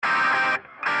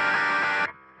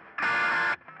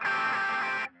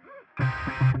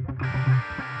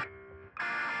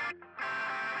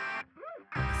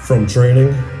From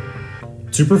training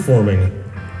to performing,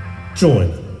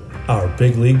 join our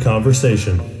big league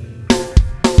conversation.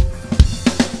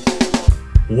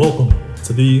 Welcome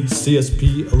to the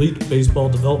CSP Elite Baseball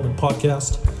Development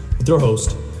Podcast with your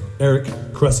host, Eric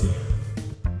Cressy.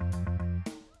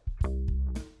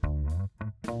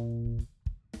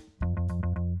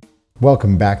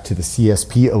 Welcome back to the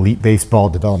CSP Elite Baseball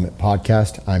Development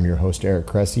Podcast. I'm your host, Eric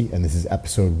Cressy, and this is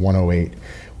episode 108.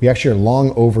 We actually are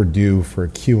long overdue for a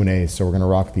Q&A, so we're going to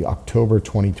rock the October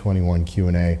 2021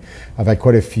 Q&A. I've had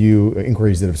quite a few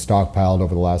inquiries that have stockpiled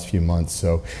over the last few months,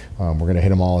 so we're going to hit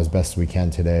them all as best as we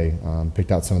can today.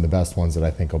 Picked out some of the best ones that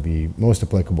I think will be most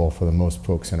applicable for the most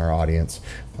folks in our audience.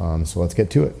 So let's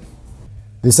get to it.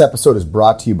 This episode is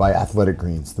brought to you by Athletic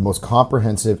Greens, the most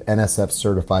comprehensive NSF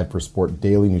certified for sport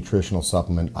daily nutritional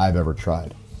supplement I've ever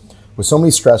tried. With so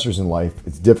many stressors in life,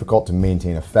 it's difficult to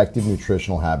maintain effective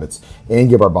nutritional habits and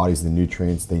give our bodies the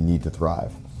nutrients they need to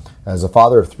thrive. As a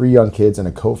father of 3 young kids and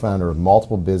a co-founder of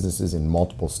multiple businesses in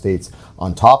multiple states,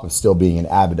 on top of still being an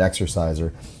avid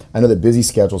exerciser, I know that busy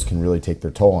schedules can really take their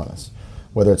toll on us.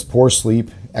 Whether it's poor sleep,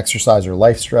 exercise or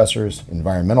life stressors,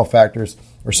 environmental factors,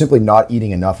 or simply not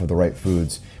eating enough of the right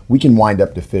foods, we can wind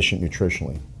up deficient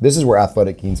nutritionally. This is where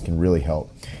Athletic Greens can really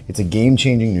help. It's a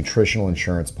game-changing nutritional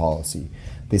insurance policy.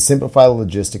 They simplify the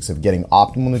logistics of getting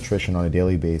optimal nutrition on a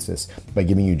daily basis by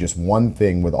giving you just one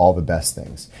thing with all the best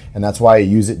things. And that's why I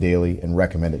use it daily and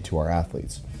recommend it to our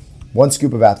athletes. 1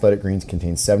 scoop of Athletic Greens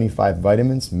contains 75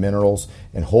 vitamins, minerals,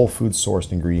 and whole food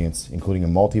sourced ingredients, including a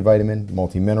multivitamin,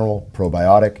 multi-mineral,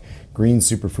 probiotic, green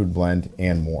superfood blend,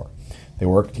 and more. They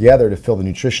work together to fill the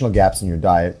nutritional gaps in your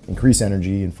diet, increase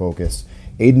energy and focus,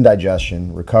 aid in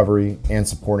digestion, recovery, and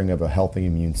supporting of a healthy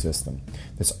immune system.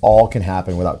 This all can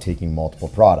happen without taking multiple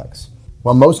products.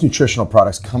 While most nutritional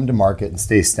products come to market and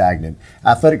stay stagnant,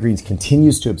 Athletic Greens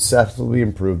continues to obsessively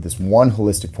improve this one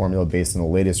holistic formula based on the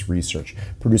latest research,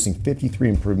 producing 53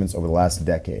 improvements over the last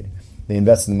decade. They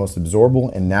invest in the most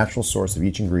absorbable and natural source of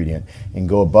each ingredient and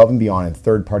go above and beyond in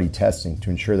third-party testing to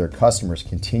ensure their customers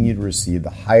continue to receive the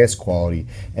highest quality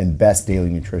and best daily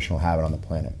nutritional habit on the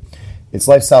planet. It's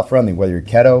lifestyle friendly, whether you're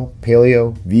keto,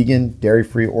 paleo, vegan,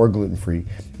 dairy-free, or gluten-free,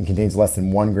 and contains less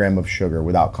than 1 gram of sugar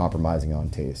without compromising on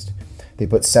taste. They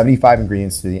put 75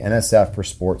 ingredients through the NSF for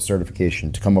Sport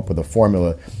certification to come up with a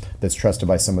formula that's trusted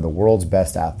by some of the world's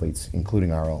best athletes,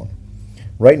 including our own.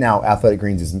 Right now, Athletic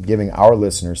Greens is giving our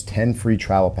listeners 10 free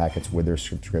travel packets with their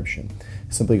subscription.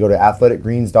 Simply go to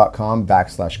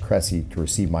athleticgreens.com/Cressy to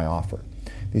receive my offer.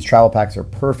 These travel packs are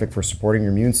perfect for supporting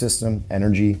your immune system,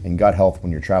 energy, and gut health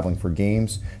when you're traveling for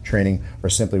games, training, or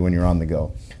simply when you're on the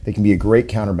go. They can be a great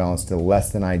counterbalance to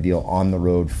less than ideal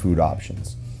on-the-road food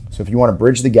options. So if you want to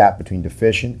bridge the gap between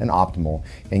deficient and optimal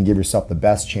and give yourself the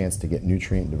best chance to get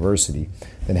nutrient diversity,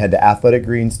 then head to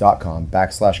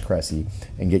athleticgreens.com/Cressy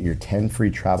and get your 10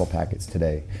 free travel packets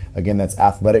today. Again, that's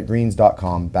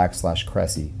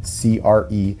athleticgreens.com/Cressy,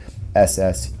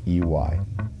 CRESSEY.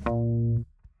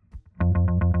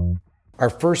 Our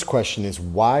first question is,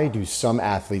 why do some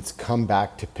athletes come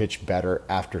back to pitch better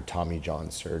after Tommy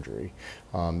John surgery?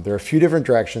 There are a few different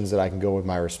directions that I can go with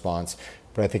my response,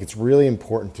 but I think it's really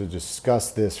important to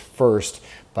discuss this first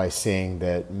by saying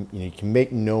that you can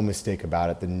make no mistake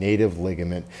about it, the native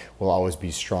ligament will always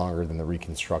be stronger than the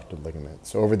reconstructed ligament.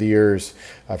 So over the years,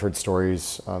 I've heard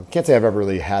stories, can't say I've ever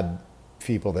really had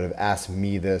people that have asked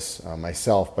me this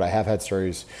myself, but I have had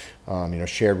stories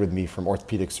shared with me from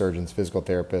orthopedic surgeons, physical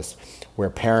therapists, where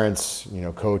parents,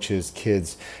 coaches,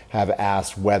 kids have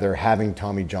asked whether having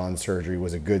Tommy John surgery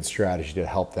was a good strategy to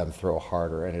help them throw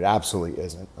harder, and it absolutely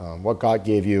isn't. What God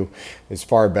gave you is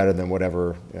far better than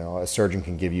whatever a surgeon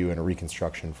can give you in a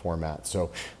reconstruction format.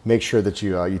 So make sure that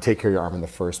you take care of your arm in the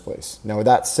first place. Now, with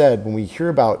that said, when we hear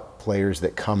about players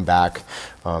that come back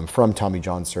from Tommy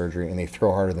John surgery and they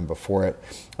throw harder than before it,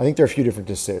 I think there are a few different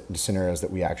scenarios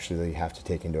that we actually have to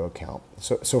take into account.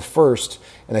 So first,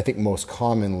 and I think most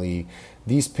commonly,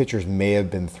 these pitchers may have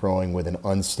been throwing with an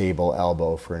unstable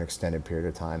elbow for an extended period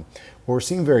of time. What we're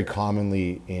seeing very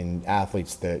commonly in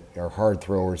athletes that are hard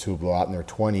throwers who blow out in their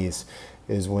 20s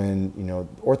is when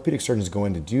orthopedic surgeons go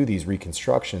in to do these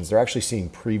reconstructions, they're actually seeing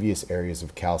previous areas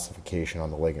of calcification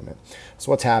on the ligament.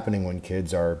 So what's happening when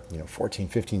kids are 14,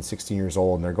 15, 16 years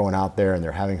old and they're going out there and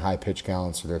they're having high pitch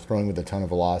counts or they're throwing with a ton of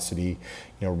velocity,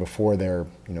 before they're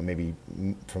maybe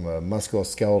from a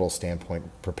musculoskeletal standpoint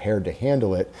prepared to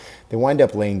handle it, they wind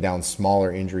up laying down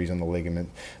smaller injuries on the ligament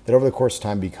that over the course of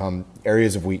time become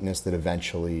areas of weakness that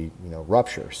eventually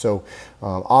rupture. So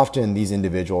often these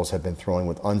individuals have been throwing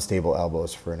with unstable elbows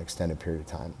elbows for an extended period of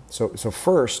time. So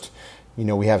first,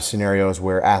 we have scenarios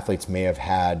where athletes may have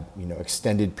had,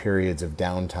 extended periods of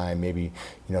downtime, maybe,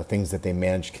 things that they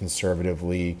managed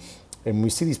conservatively. And when we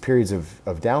see these periods of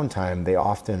downtime, they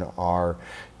often are,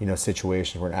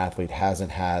 situations where an athlete hasn't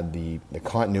had the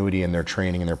continuity in their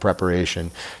training and their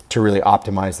preparation to really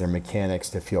optimize their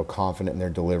mechanics, to feel confident in their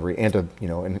delivery, and to,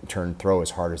 in turn, throw as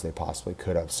hard as they possibly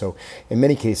could have. So in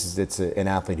many cases, it's an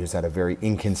athlete who's had a very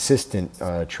inconsistent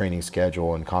training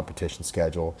schedule and competition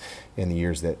schedule in the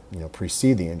years that,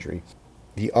 precede the injury.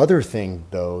 The other thing,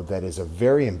 though, that is a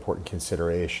very important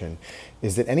consideration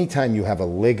is that anytime you have a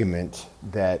ligament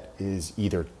that is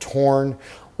either torn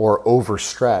or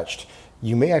overstretched,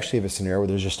 you may actually have a scenario where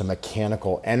there's just a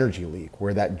mechanical energy leak,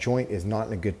 where that joint is not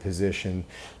in a good position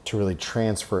to really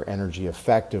transfer energy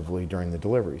effectively during the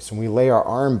delivery. So when we lay our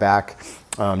arm back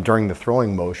during the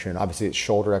throwing motion, obviously it's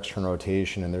shoulder external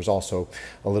rotation, and there's also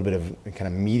a little bit of kind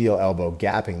of medial elbow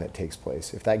gapping that takes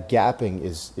place. If that gapping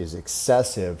is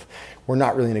excessive, we're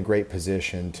not really in a great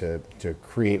position to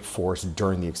create force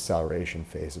during the acceleration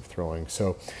phase of throwing.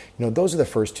 So, those are the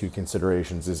first two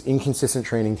considerations: is inconsistent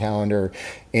training calendar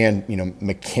and,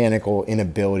 mechanical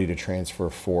inability to transfer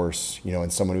force, in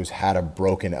someone who's had a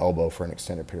broken elbow for an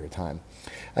extended period of time.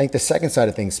 I think the second side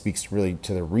of things speaks really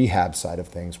to the rehab side of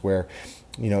things, where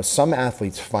some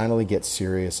athletes finally get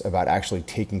serious about actually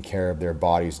taking care of their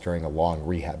bodies during a long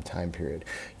rehab time period.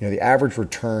 The average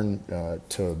return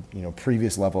to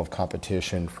previous level of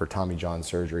competition for Tommy John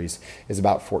surgeries is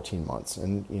about 14 months.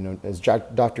 And as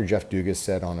Dr. Jeff Dugas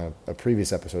said on a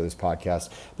previous episode of this podcast,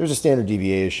 there's a standard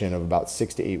deviation of about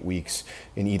 6 to 8 weeks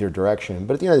in either direction.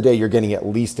 But at the end of the day, you're getting at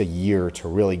least a year to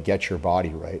really get your body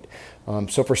right.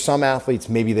 So for some athletes,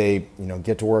 maybe they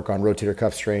get to work on rotator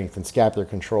cuff strength and scapular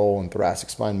control and thoracic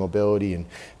spine mobility and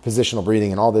positional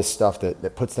breathing and all this stuff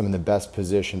that puts them in the best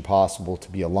position possible to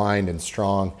be aligned and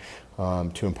strong,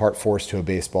 to impart force to a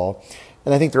baseball.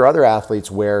 And I think there are other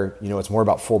athletes where, it's more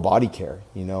about full body care.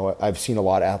 I've seen a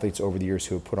lot of athletes over the years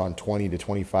who have put on 20 to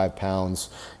 25 pounds,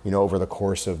 over the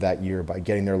course of that year by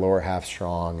getting their lower half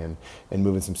strong and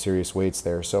moving some serious weights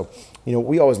there. So,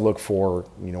 we always look for,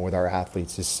 with our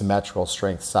athletes, is symmetrical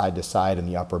strength side to side in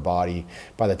the upper body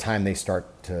by the time they start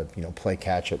to, play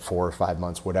catch at 4 or 5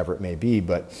 months, whatever it may be.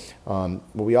 But what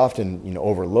we often,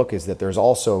 overlook is that there's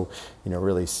also,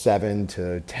 really 7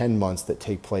 to 10 months that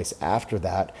take place after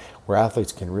that, where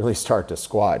athletes can really start to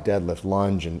squat, deadlift,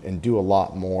 lunge, and do a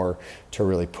lot more to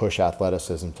really push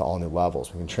athleticism to all new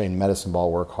levels. We can train medicine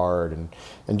ball, work hard,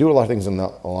 and do a lot of things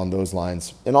along those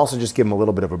lines, and also just give them a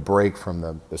little bit of a break from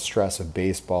the stress of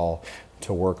baseball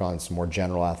to work on some more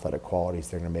general athletic qualities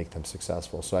that are going to make them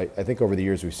successful. So I think over the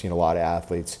years we've seen a lot of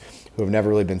athletes who have never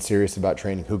really been serious about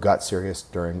training, who got serious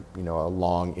during a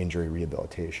long injury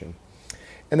rehabilitation.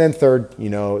 And then third,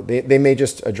 they may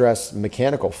just address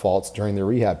mechanical faults during their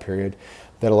rehab period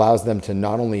that allows them to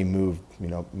not only move,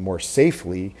 more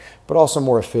safely, but also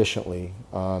more efficiently.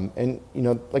 And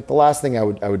like the last thing I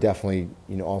would definitely,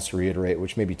 also reiterate,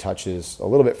 which maybe touches a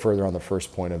little bit further on the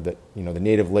first point of that, the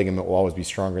native ligament will always be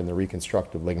stronger than the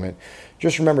reconstructive ligament.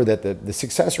 Just remember that the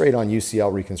success rate on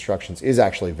UCL reconstructions is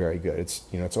actually very good.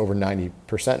 It's over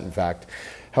 90%, in fact.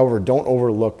 However, don't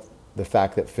overlook the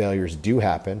fact that failures do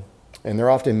happen, and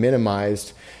they're often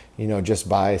minimized, just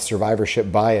by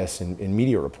survivorship bias in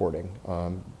media reporting.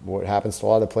 What happens to a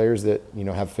lot of the players that,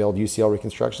 have failed UCL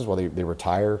reconstructions, well, they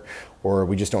retire, or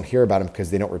we just don't hear about them because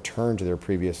they don't return to their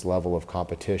previous level of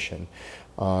competition.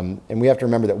 And we have to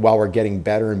remember that while we're getting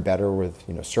better and better with,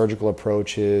 surgical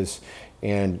approaches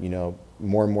and,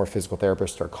 more and more physical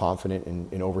therapists are confident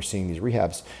in overseeing these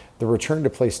rehabs, the return to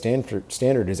play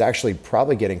standard is actually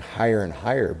probably getting higher and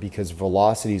higher because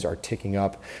velocities are ticking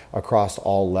up across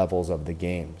all levels of the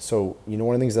game. So,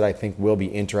 one of the things that I think will be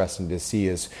interesting to see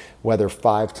is whether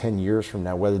 5-10 years from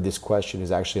now, whether this question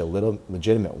is actually a little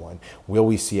legitimate one. Will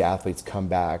we see athletes come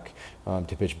back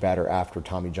to pitch better after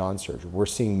Tommy John surgery? We're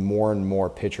seeing more and more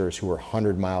pitchers who are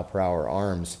 100-mile-per-hour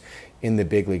arms in the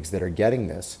big leagues that are getting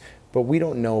this. But we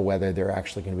don't know whether they're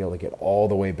actually going to be able to get all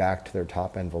the way back to their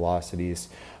top end velocities.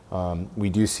 We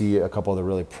do see a couple of the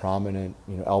really prominent,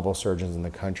 elbow surgeons in the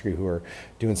country who are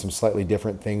doing some slightly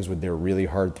different things with their really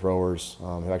hard throwers.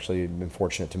 I've actually been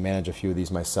fortunate to manage a few of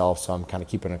these myself, so I'm kind of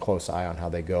keeping a close eye on how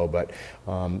they go. But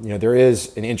there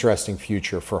is an interesting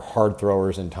future for hard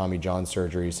throwers and Tommy John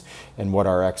surgeries, and what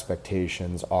our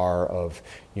expectations are of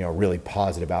really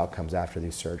positive outcomes after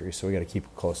these surgeries. So we got to keep a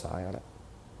close eye on it.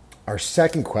 Our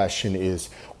second question is,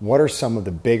 what are some of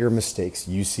the bigger mistakes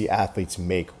you see athletes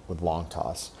make with long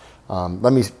toss?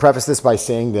 Let me preface this by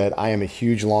saying that I am a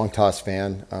huge long toss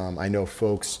fan. I know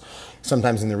folks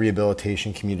sometimes in the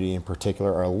rehabilitation community in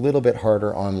particular are a little bit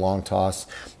harder on long toss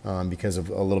because of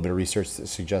a little bit of research that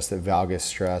suggests that valgus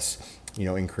stress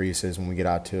increases when we get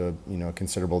out to a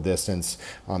considerable distance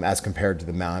as compared to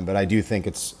the mound. But I do think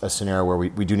it's a scenario where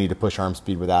we do need to push arm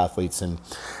speed with athletes, and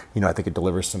I think it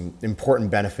delivers some important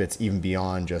benefits even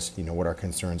beyond just what our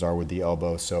concerns are with the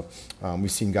elbow. So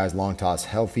we've seen guys long toss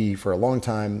healthy for a long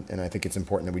time, and I think it's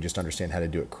important that we just understand how to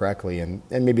do it correctly, and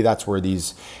maybe that's where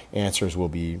these answers will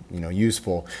be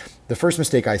useful. The first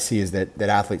mistake I see is that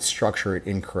athletes structure it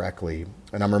incorrectly.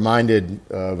 And I'm reminded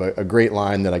of a great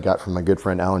line that I got from my good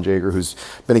friend Alan Jaeger, who's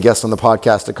been a guest on the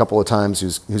podcast a couple of times,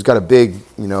 who's got a big,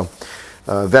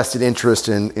 vested interest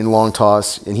in long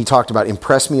toss. And he talked about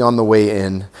impress me on the way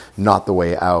in, not the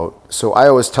way out. So I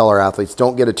always tell our athletes,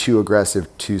 don't get it too aggressive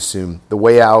too soon. The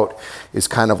way out is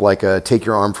kind of like a take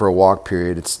your arm for a walk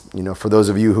period. It's, for those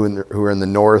of you who are in the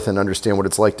north and understand what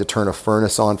it's like to turn a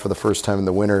furnace on for the first time in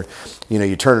the winter,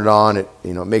 you turn it on, it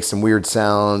makes some weird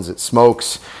sounds, it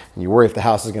smokes, and you worry if the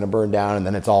house is going to burn down, and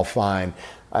then it's all fine.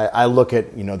 I look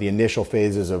at the initial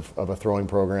phases of a throwing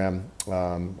program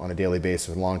on a daily basis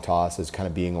with long toss as kind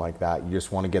of being like that. You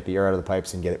just want to get the air out of the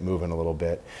pipes and get it moving a little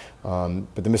bit.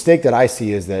 But the mistake that I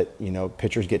see is that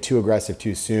pitchers get too aggressive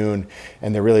too soon,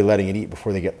 and they're really letting it eat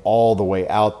before they get all the way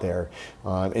out there.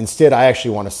 Instead, I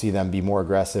actually want to see them be more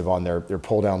aggressive on their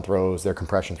pull down throws, their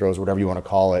compression throws, whatever you want to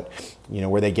call it.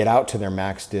 Where they get out to their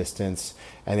max distance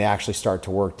and they actually start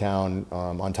to work down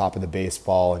on top of the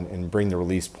baseball and bring the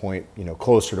release point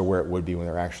closer to where it would be when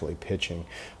they're actually pitching.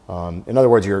 In other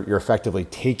words, you're effectively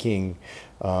taking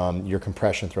your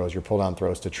compression throws, your pull down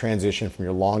throws, to transition from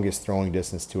your longest throwing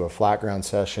distance to a flat ground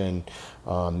session,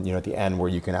 at the end where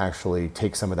you can actually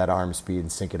take some of that arm speed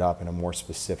and sync it up in a more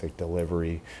specific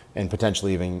delivery and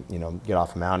potentially even, get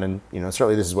off a mound. And,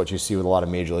 certainly this is what you see with a lot of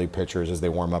major league pitchers as they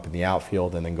warm up in the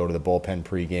outfield and then go to the bullpen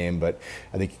pregame. But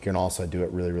I think you can also do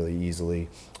it really, really easily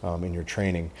in your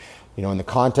training. In the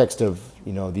context of,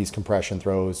 these compression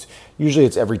throws, usually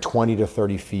it's every 20 to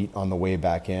 30 feet on the way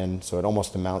back in. So it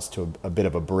almost amounts to a bit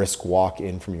of a brisk walk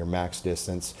in from your max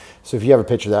distance. So if you have a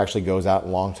pitcher that actually goes out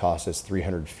and long tosses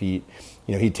 300 feet,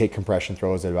 he'd take compression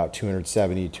throws at about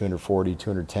 270, 240,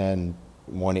 210,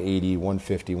 180,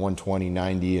 150, 120,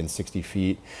 90, and 60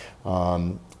 feet.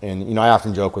 And I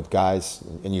often joke with guys,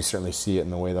 and you certainly see it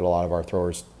in the way that a lot of our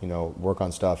throwers, work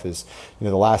on stuff, is, the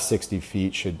last 60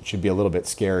 feet should be a little bit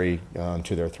scary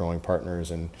to their throwing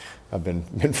partners. And I've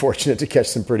been fortunate to catch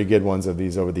some pretty good ones of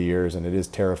these over the years, and it is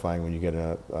terrifying when you get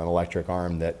an electric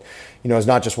arm that, is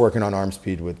not just working on arm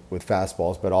speed with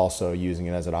fastballs, but also using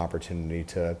it as an opportunity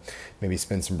to maybe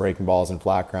spin some breaking balls in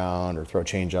flat ground or throw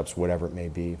change-ups, whatever it may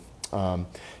be.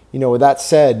 With that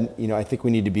said, I think we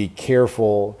need to be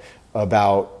careful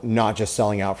about not just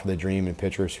selling out for the dream in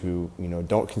pitchers who,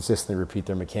 don't consistently repeat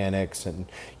their mechanics and,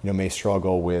 may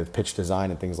struggle with pitch design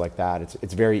and things like that.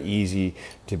 It's very easy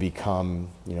to become,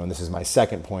 and this is my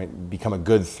second point, become a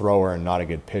good thrower and not a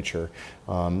good pitcher.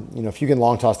 If you can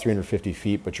long toss 350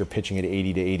 feet, but you're pitching at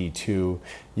 80 to 82,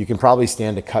 you can probably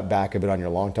stand to cut back a bit on your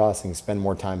long toss and spend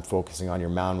more time focusing on your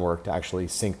mound work to actually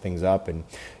sync things up and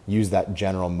use that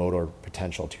general motor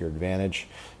potential to your advantage.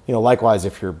 Likewise,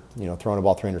 if you're, throwing a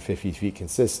ball 350 feet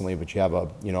consistently, but you have a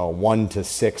 1 to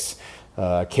 6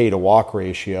 K to walk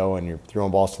ratio and you're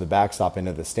throwing balls to the backstop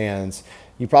into the stands,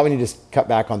 you probably need to cut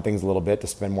back on things a little bit to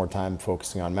spend more time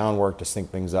focusing on mound work to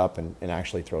sync things up and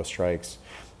actually throw strikes.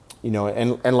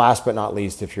 And last but not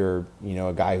least, if you're,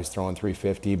 a guy who's throwing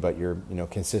 350, but you're,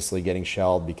 consistently getting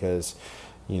shelled because,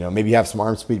 maybe you have some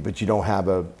arm speed, but you don't have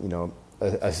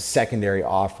a secondary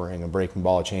offering, a breaking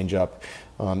ball, a changeup.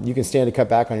 You can stand to cut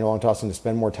back on your long toss and to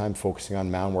spend more time focusing on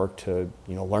mound work to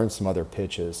learn some other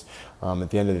pitches.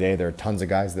 At the end of the day, there are tons of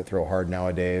guys that throw hard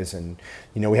nowadays, and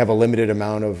we have a limited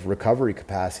amount of recovery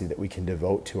capacity that we can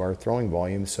devote to our throwing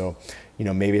volume. So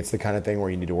maybe it's the kind of thing where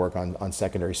you need to work on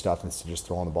secondary stuff instead of just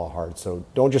throwing the ball hard. So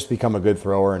don't just become a good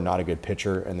thrower and not a good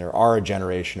pitcher. And there are a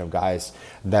generation of guys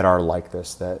that are like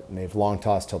this, that they've long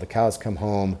tossed till the cows come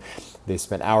home. They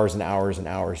spent hours and hours and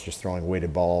hours just throwing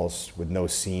weighted balls with no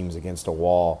seams against a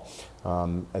wall.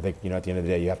 I think, at the end of the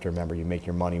day, you have to remember you make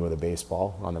your money with a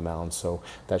baseball on the mound. So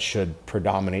that should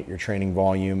predominate your training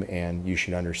volume, and you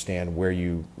should understand where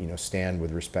you stand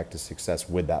with respect to success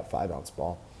with that 5-ounce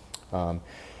ball.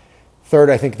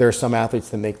 Third, I think there are some athletes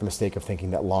that make the mistake of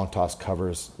thinking that long toss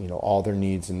covers, all their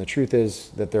needs. And the truth is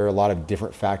that there are a lot of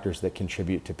different factors that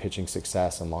contribute to pitching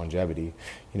success and longevity.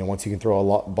 Once you can throw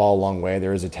a ball a long way,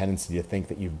 there is a tendency to think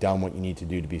that you've done what you need to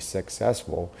do to be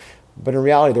successful. But in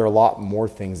reality, there are a lot more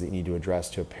things that you need to address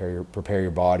to prepare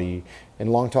your body.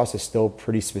 And long toss is still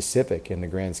pretty specific in the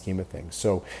grand scheme of things.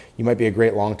 So you might be a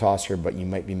great long tosser, but you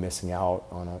might be missing out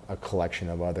on a collection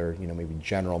of other, maybe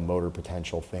general motor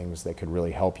potential things that could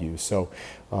really help you. So,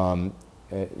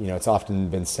 it's often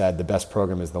been said the best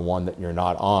program is the one that you're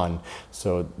not on.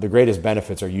 So the greatest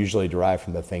benefits are usually derived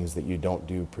from the things that you don't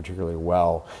do particularly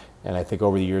well. And I think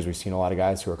over the years, we've seen a lot of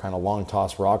guys who are kind of long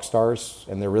toss rock stars,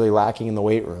 and they're really lacking in the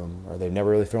weight room, or they've never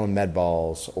really thrown med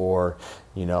balls, or,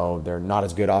 they're not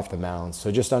as good off the mound.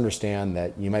 So just understand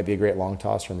that you might be a great long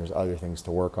tosser and there's other things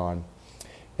to work on.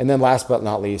 And then last but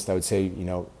not least, I would say,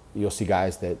 you'll see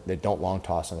guys that don't long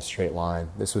toss on a straight line.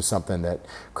 This was something that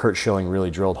Curt Schilling really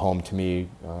drilled home to me.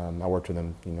 I worked with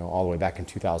him, all the way back in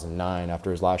 2009 after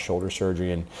his last shoulder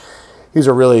surgery. And he's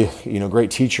a really,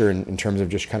 great teacher in terms of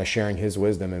just kind of sharing his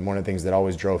wisdom. And one of the things that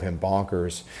always drove him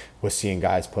bonkers was seeing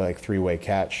guys play like three-way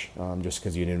catch, just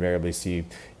because you'd invariably see,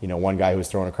 one guy who was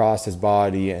throwing across his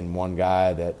body and one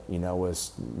guy that, was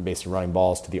basically running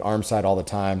balls to the arm side all the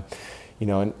time.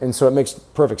 And so it makes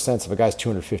perfect sense if a guy's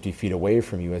 250 feet away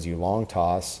from you as you long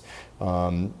toss,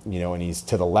 and he's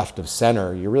to the left of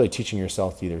center, you're really teaching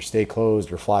yourself to either stay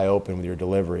closed or fly open with your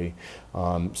delivery.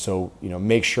 So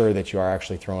make sure that you are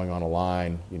actually throwing on a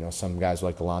line. Some guys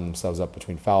like to line themselves up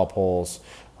between foul poles,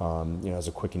 as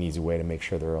a quick and easy way to make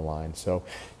sure they're aligned. So,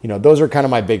 those are kind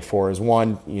of my big fours.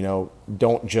 One,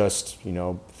 don't just,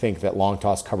 think that long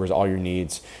toss covers all your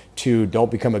needs. Two,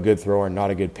 don't become a good thrower, not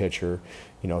a good pitcher.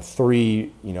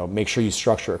 Three, make sure you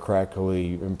structure it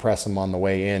correctly, impress them on the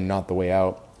way in, not the way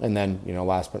out. And then,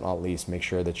 last but not least, make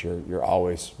sure that you're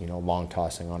always, long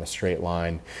tossing on a straight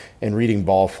line and reading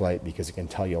ball flight, because it can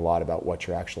tell you a lot about what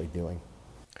you're actually doing.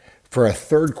 For a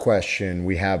third question,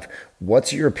 we have,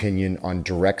 what's your opinion on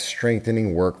direct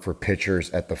strengthening work for pitchers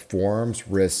at the forearms,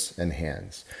 wrists, and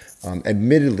hands?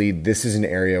 Admittedly, this is an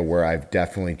area where I've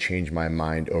definitely changed my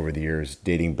mind over the years,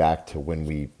 dating back to when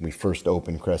we first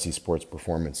opened Cressy Sports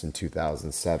Performance in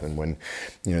 2007, when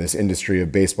this industry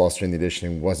of baseball strength and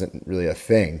conditioning wasn't really a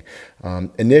thing.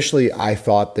 Initially, I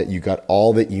thought that you got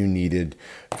all that you needed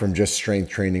from just strength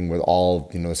training with all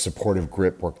the supportive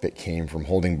grip work that came from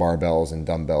holding barbells and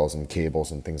dumbbells and cables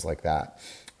and things like that.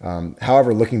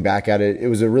 However, looking back at it, it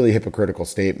was a really hypocritical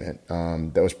statement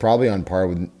that was probably on par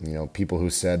with people who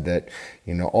said that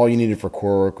all you needed for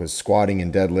core work was squatting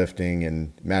and deadlifting,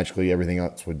 and magically everything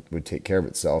else would take care of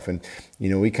itself. And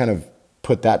we kind of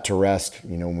put that to rest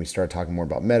when we started talking more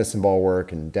about medicine ball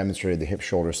work and demonstrated the hip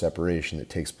shoulder separation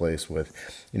that takes place with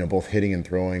both hitting and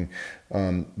throwing.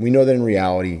 We know that in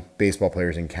reality, baseball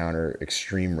players encounter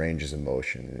extreme ranges of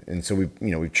motion, and so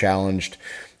we've challenged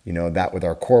that with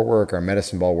our core work, our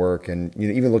medicine ball work, and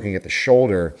even looking at the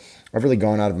shoulder, I've really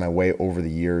gone out of my way over the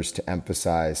years to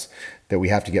emphasize that we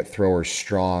have to get throwers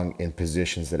strong in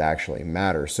positions that actually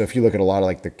matter. So if you look at a lot of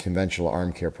like the conventional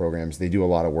arm care programs, they do a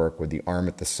lot of work with the arm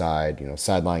at the side,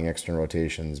 side lying external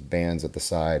rotations, bands at the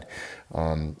side,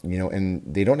 and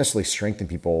they don't necessarily strengthen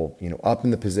people, up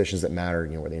in the positions that matter,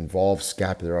 where they involve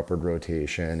scapular upward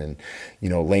rotation and,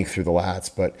 length through the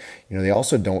lats, but, they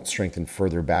also don't strengthen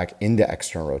further back into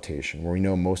external rotation, where we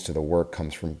know most of the work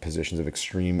comes from positions of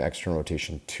extreme external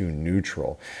rotation to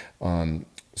neutral.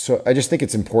 So I just think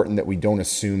it's important that we don't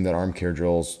assume that arm care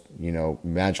drills,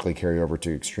 magically carry over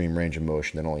to extreme range of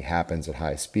motion that only happens at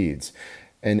high speeds.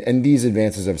 And these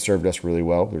advances have served us really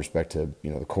well with respect to,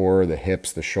 the core, the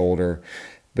hips, the shoulder.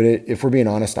 But if we're being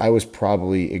honest, I was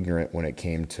probably ignorant when it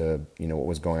came to, what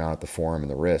was going on at the forearm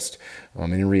and the wrist.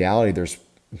 And in reality, there's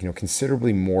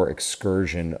considerably more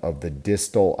excursion of the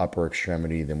distal upper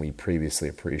extremity than we previously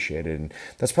appreciated. And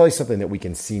that's probably something that we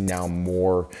can see now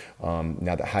more,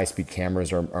 now that high-speed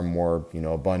cameras are more,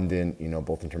 abundant,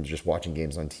 both in terms of just watching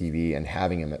games on TV and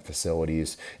having them at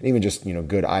facilities, and even just,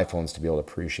 good iPhones to be able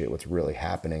to appreciate what's really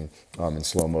happening in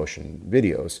slow motion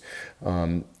videos.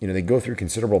 They go through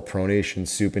considerable pronation,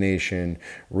 supination,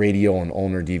 radial and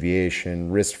ulnar deviation,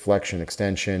 wrist flexion,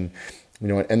 extension,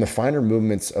 and the finer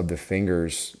movements of the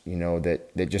fingers,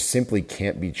 that just simply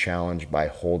can't be challenged by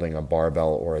holding a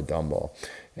barbell or a dumbbell.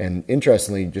 And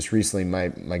interestingly, just recently,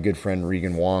 my good friend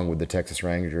Regan Wong with the Texas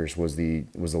Rangers was the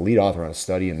lead author on a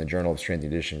study in the Journal of Strength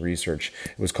and Conditioning Research.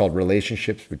 It was called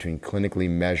Relationships Between Clinically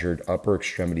Measured Upper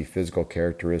Extremity Physical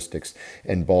Characteristics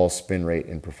and Ball Spin Rate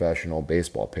in Professional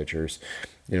Baseball Pitchers.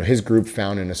 His group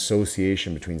found an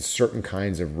association between certain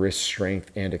kinds of wrist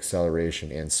strength and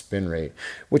acceleration and spin rate,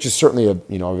 which is certainly a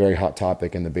very hot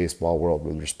topic in the baseball world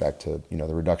with respect to,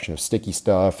 the reduction of sticky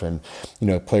stuff and,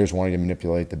 players wanting to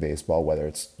manipulate the baseball, whether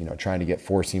it's, trying to get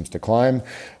four seams to climb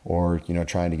or,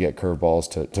 trying to get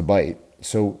curveballs to bite.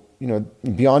 So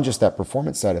beyond just that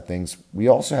performance side of things, we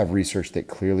also have research that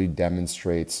clearly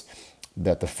demonstrates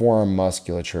that the forearm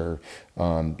musculature,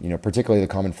 particularly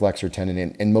the common flexor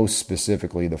tendon, and most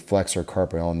specifically the flexor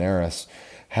carpi ulnaris,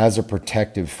 has a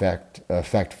protective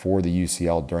effect for the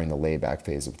UCL during the layback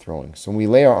phase of throwing. So when we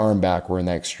lay our arm back, we're in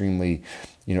that extremely,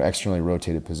 externally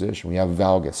rotated position. We have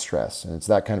valgus stress, and it's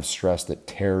that kind of stress that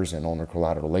tears an ulnar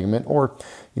collateral ligament, or,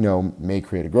 may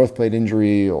create a growth plate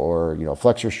injury, or,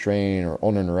 flexor strain, or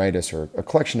ulnar neuritis, or a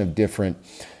collection of different,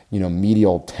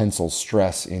 medial tensile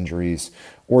stress injuries,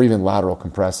 or even lateral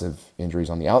compressive injuries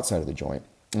on the outside of the joint.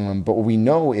 But what we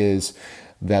know is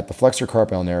that the flexor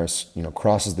carpi ulnaris,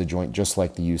 crosses the joint just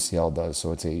like the UCL does.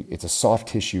 So it's a soft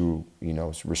tissue,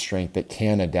 restraint that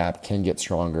can adapt, can get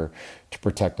stronger to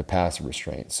protect the passive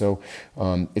restraint. So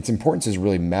its importance is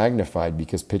really magnified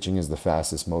because pitching is the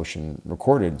fastest motion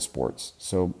recorded in sports.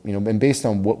 So, and based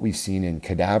on what we've seen in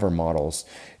cadaver models,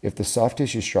 if the soft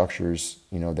tissue structures,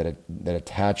 that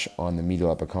attach on the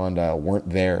medial epicondyle weren't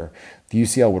there, the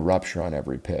UCL would rupture on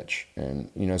every pitch. And,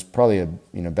 it's probably a,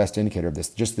 best indicator of this.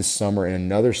 Just this summer in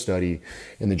another study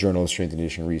in the Journal of Strength and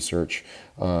Conditioning Research,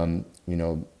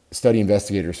 study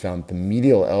investigators found the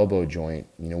medial elbow joint,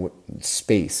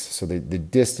 space, so the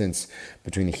distance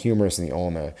between the humerus and the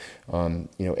ulna,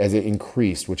 as it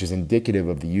increased, which is indicative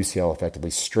of the UCL effectively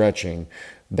stretching,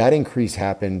 that increase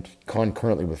happened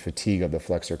concurrently with fatigue of the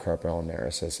flexor carpi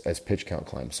ulnaris as pitch count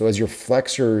climbs. So as your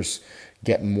flexors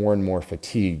get more and more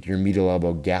fatigued, your medial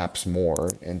elbow gaps more,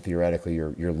 and theoretically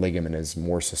your ligament is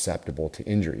more susceptible to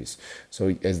injuries.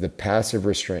 So as the active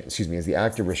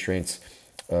restraints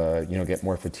get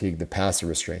more fatigued, the passive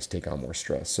restraints take on more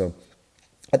stress. So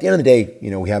at the end of the day,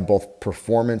 we have both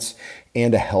performance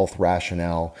and a health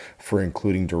rationale for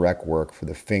including direct work for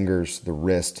the fingers, the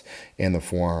wrist, and the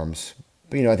forearms.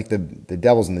 But, I think the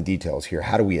devil's in the details here.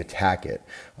 How do we attack it?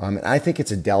 And I think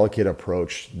it's a delicate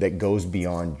approach that goes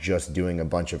beyond just doing a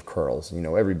bunch of curls.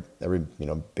 Every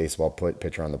baseball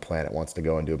pitcher on the planet wants to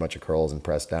go and do a bunch of curls and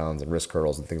press downs and wrist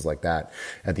curls and things like that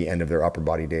at the end of their upper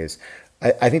body days.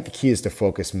 I think the key is to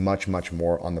focus much, much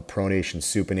more on the pronation,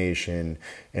 supination,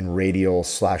 and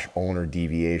radial/ulnar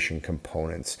deviation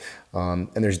components. And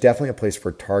there's definitely a place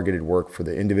for targeted work for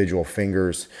the individual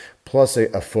fingers, plus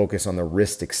a focus on the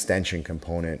wrist extension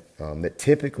component that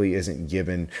typically isn't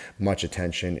given much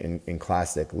attention in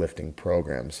classic lifting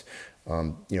programs.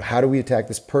 How do we attack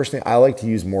this? Personally, I like to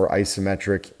use more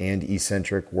isometric and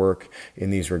eccentric work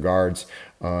in these regards.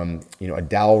 A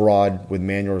dowel rod with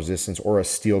manual resistance or a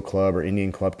steel club or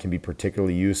Indian club can be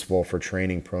particularly useful for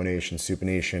training pronation,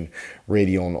 supination,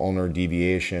 radial and ulnar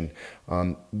deviation.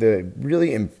 The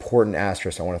really important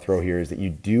asterisk I want to throw here is that you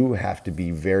do have to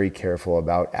be very careful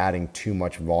about adding too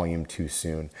much volume too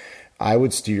soon. I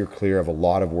would steer clear of a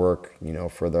lot of work,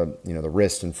 for the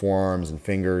wrist and forearms and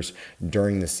fingers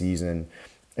during the season.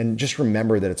 And just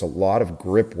remember that it's a lot of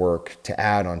grip work to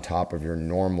add on top of your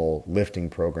normal lifting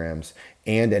programs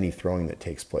and any throwing that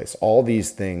takes place. All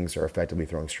these things are effectively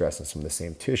throwing stress on some of the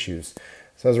same tissues.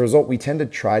 So as a result, we tend to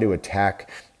try to attack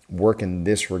work in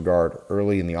this regard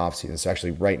early in the off season. So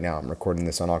actually right now, I'm recording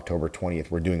this on October 20th.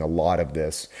 We're doing a lot of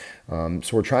this. So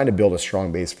we're trying to build a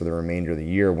strong base for the remainder of the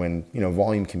year when,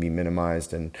 volume can be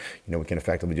minimized and, we can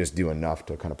effectively just do enough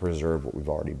to kind of preserve what we've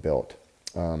already built.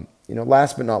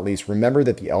 Last but not least, remember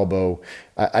that the elbow,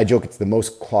 I joke, it's the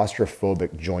most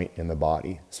claustrophobic joint in the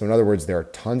body. So in other words, there are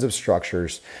tons of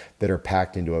structures that are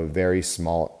packed into a very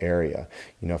small area.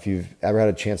 If you've ever had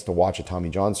a chance to watch a Tommy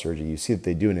John surgery, you see that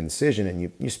they do an incision and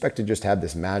you expect to just have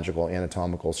this magical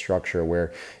anatomical structure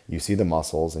where you see the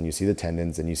muscles and you see the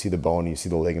tendons and you see the bone, and you see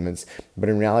the ligaments. But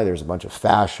in reality, there's a bunch of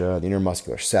fascia, the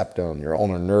intermuscular septum, your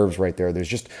ulnar nerves right there. There's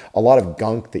just a lot of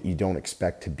gunk that you don't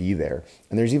expect to be there.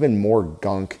 And there's even more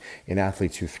gunk in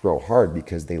athletes who throw hard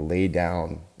because they lay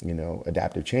down,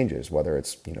 adaptive changes, whether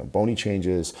it's, bony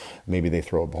changes, maybe they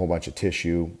throw a whole bunch of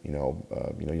tissue,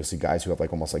 you'll see guys who have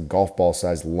almost like golf ball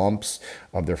sized lumps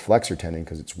of their flexor tendon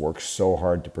because it's worked so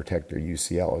hard to protect their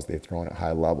UCL as they've thrown at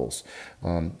high levels.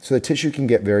 So the tissue can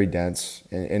get very dense,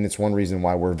 and it's one reason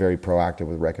why we're very proactive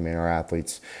with recommending our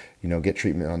athletes get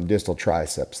treatment on distal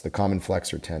triceps, the common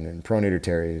flexor tendon, pronator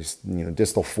teres,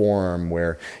 distal forearm,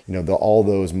 where, all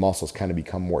those muscles kind of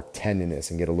become more tendinous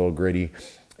and get a little gritty.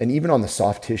 And even on the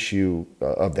soft tissue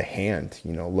of the hand,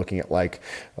 looking at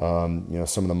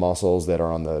some of the muscles that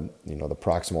are on the, the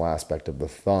proximal aspect of the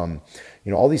thumb,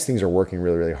 all these things are working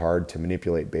really, really hard to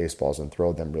manipulate baseballs and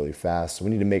throw them really fast. So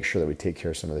we need to make sure that we take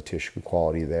care of some of the tissue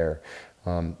quality there.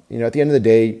 At the end of the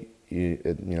day,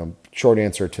 short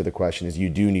answer to the question is you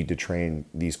do need to train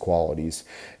these qualities.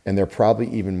 And they're probably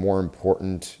even more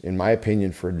important, in my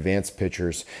opinion, for advanced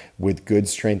pitchers with good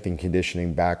strength and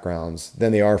conditioning backgrounds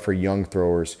than they are for young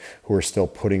throwers who are still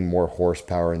putting more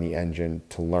horsepower in the engine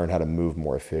to learn how to move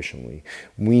more efficiently.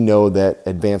 We know that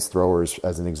advanced throwers,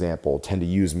 as an example, tend to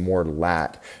use more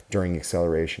lat during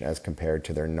acceleration as compared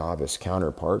to their novice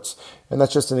counterparts. And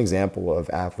that's just an example of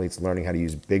athletes learning how to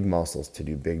use big muscles to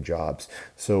do big jobs.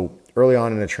 So early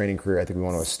on in a training career, I think we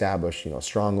want to establish,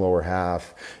 strong lower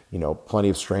half, plenty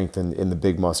of strength in the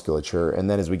big musculature. And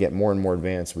then as we get more and more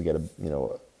advanced, we get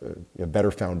a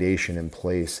better foundation in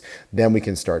place. Then we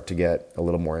can start to get a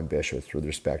little more ambitious with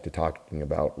respect to talking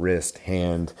about wrist,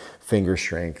 hand, finger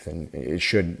strength. And it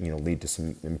should, lead to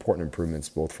some important improvements,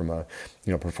 both from a,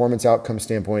 performance outcome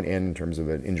standpoint and in terms of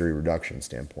an injury reduction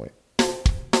standpoint.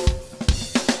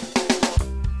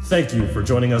 Thank you for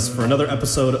joining us for another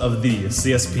episode of the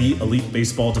CSP Elite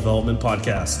Baseball Development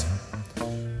Podcast.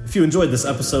 If you enjoyed this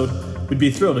episode, we'd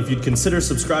be thrilled if you'd consider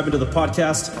subscribing to the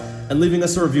podcast and leaving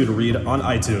us a review to read on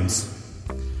iTunes.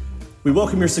 We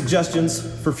welcome your suggestions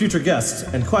for future guests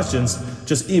and questions.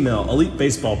 Just email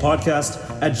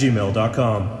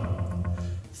elitebaseballpodcast@gmail.com.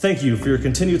 Thank you for your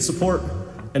continued support,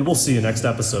 and we'll see you next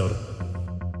episode.